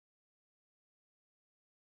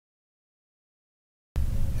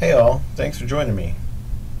Hey all, thanks for joining me.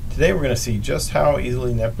 Today we're going to see just how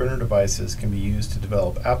easily NetBurner devices can be used to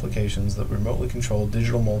develop applications that remotely control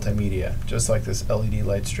digital multimedia, just like this LED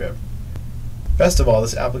light strip. Best of all,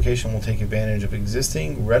 this application will take advantage of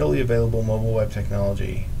existing, readily available mobile web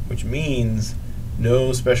technology, which means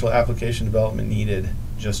no special application development needed,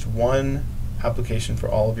 just one application for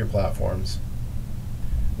all of your platforms.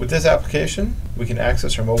 With this application, we can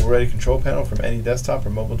access our mobile-ready control panel from any desktop or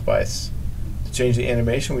mobile device. To change the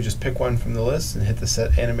animation, we just pick one from the list and hit the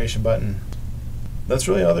Set Animation button. That's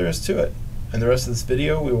really all there is to it. In the rest of this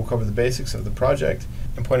video, we will cover the basics of the project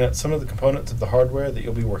and point out some of the components of the hardware that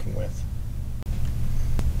you'll be working with.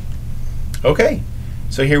 Okay,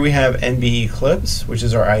 so here we have NB Eclipse, which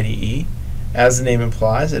is our IDE. As the name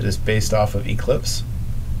implies, it is based off of Eclipse.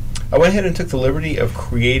 I went ahead and took the liberty of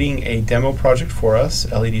creating a demo project for us,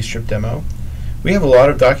 LED strip demo. We have a lot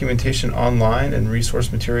of documentation online and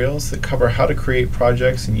resource materials that cover how to create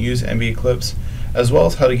projects and use NB Eclipse, as well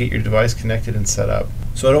as how to get your device connected and set up.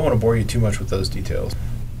 So I don't want to bore you too much with those details.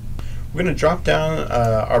 We're going to drop down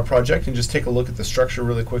our project and just take a look at the structure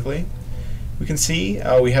really quickly. We can see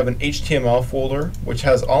we have an HTML folder which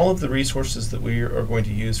has all of the resources that we are going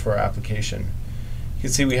to use for our application. You can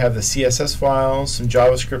see we have the CSS files, some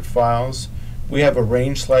JavaScript files. We have a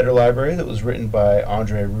range slider library that was written by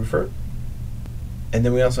Andre Ruffert. And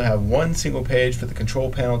then we also have one single page for the control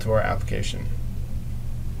panel to our application.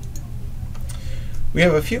 We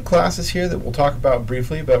have a few classes here that we'll talk about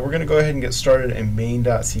briefly, but we're going to go ahead and get started in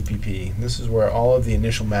main.cpp. This is where all of the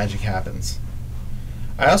initial magic happens.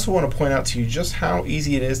 I also want to point out to you just how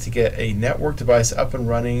easy it is to get a network device up and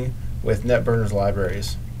running with NetBurner's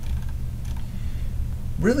libraries.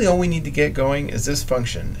 Really all we need to get going is this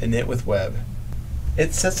function, init with web.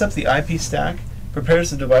 It sets up the IP stack,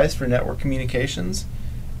 prepares the device for network communications.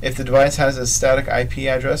 If the device has a static IP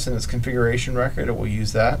address in its configuration record, it will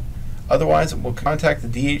use that. Otherwise, it will contact the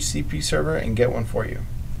DHCP server and get one for you.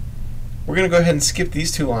 We're going to go ahead and skip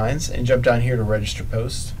these two lines and jump down here to register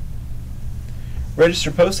post.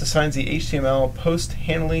 Register post assigns the HTML post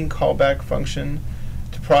handling callback function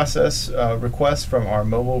to process requests from our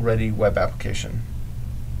mobile-ready web application.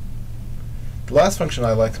 The last function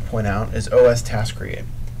I'd like to point out is OS task create.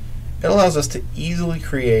 It allows us to easily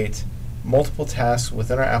create multiple tasks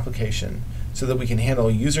within our application so that we can handle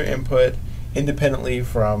user input independently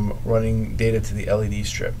from running data to the LED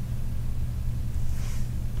strip.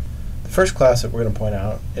 The first class that we're going to point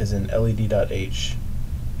out is in led.h.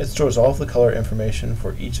 It stores all of the color information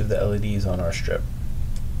for each of the LEDs on our strip.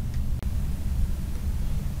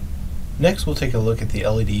 Next, we'll take a look at the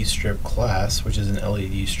LED strip class, which is in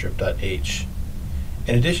ledstrip.h.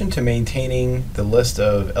 In addition to maintaining the list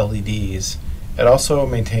of LEDs, it also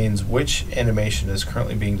maintains which animation is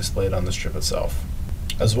currently being displayed on the strip itself,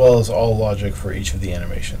 as well as all logic for each of the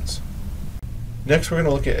animations. Next, we're going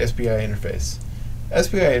to look at Spi Interface.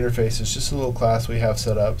 Spi Interface is just a little class we have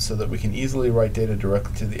set up so that we can easily write data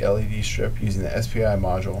directly to the LED strip using the SPI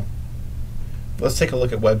module. Let's take a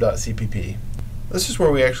look at web.cpp. This is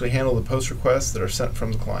where we actually handle the post requests that are sent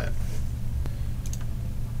from the client.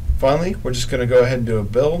 Finally, we're just going to go ahead and do a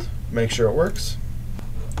build, make sure it works.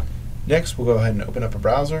 Next, we'll go ahead and open up a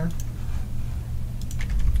browser,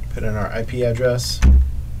 put in our IP address,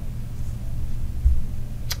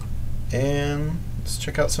 and let's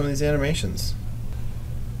check out some of these animations.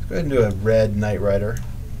 Let's go ahead and do a red Knight Rider.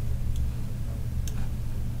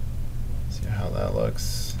 See how that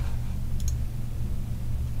looks.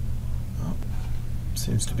 Oh,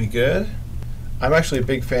 seems to be good. I'm actually a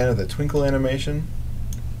big fan of the twinkle animation.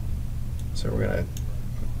 So we're going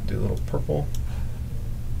to do a little purple.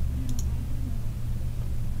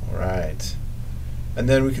 Alright. And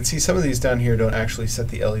then we can see some of these down here don't actually set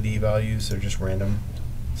the LED values, they're just random.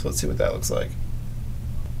 So let's see what that looks like.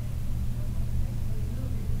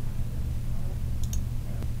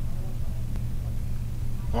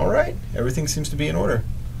 Alright, everything seems to be in order.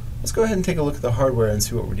 Let's go ahead and take a look at the hardware and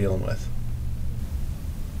see what we're dealing with.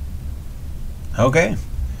 Okay,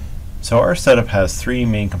 so our setup has three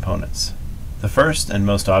main components. The first and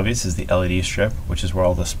most obvious is the LED strip, which is where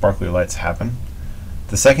all the sparkly lights happen.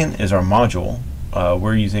 The second is our module.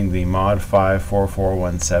 We're using the mod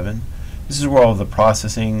 54417. This is where all of the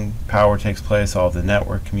processing power takes place, all of the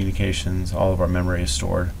network communications, all of our memory is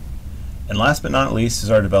stored. And last but not least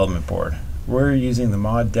is our development board. We're using the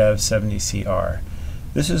mod dev 70CR.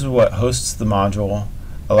 This is what hosts the module,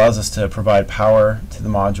 allows us to provide power to the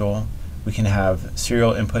module. We can have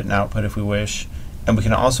serial input and output if we wish, and we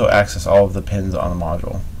can also access all of the pins on the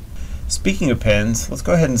module. Speaking of pins, let's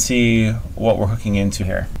go ahead and see what we're hooking into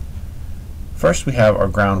here. First we have our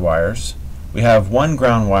ground wires. We have one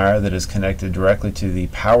ground wire that is connected directly to the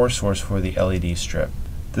power source for the LED strip.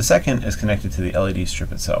 The second is connected to the LED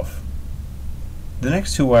strip itself. The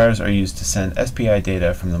next two wires are used to send SPI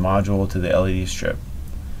data from the module to the LED strip.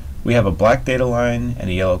 We have a black data line and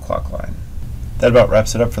a yellow clock line. That about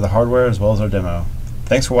wraps it up for the hardware as well as our demo.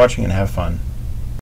 Thanks for watching and have fun.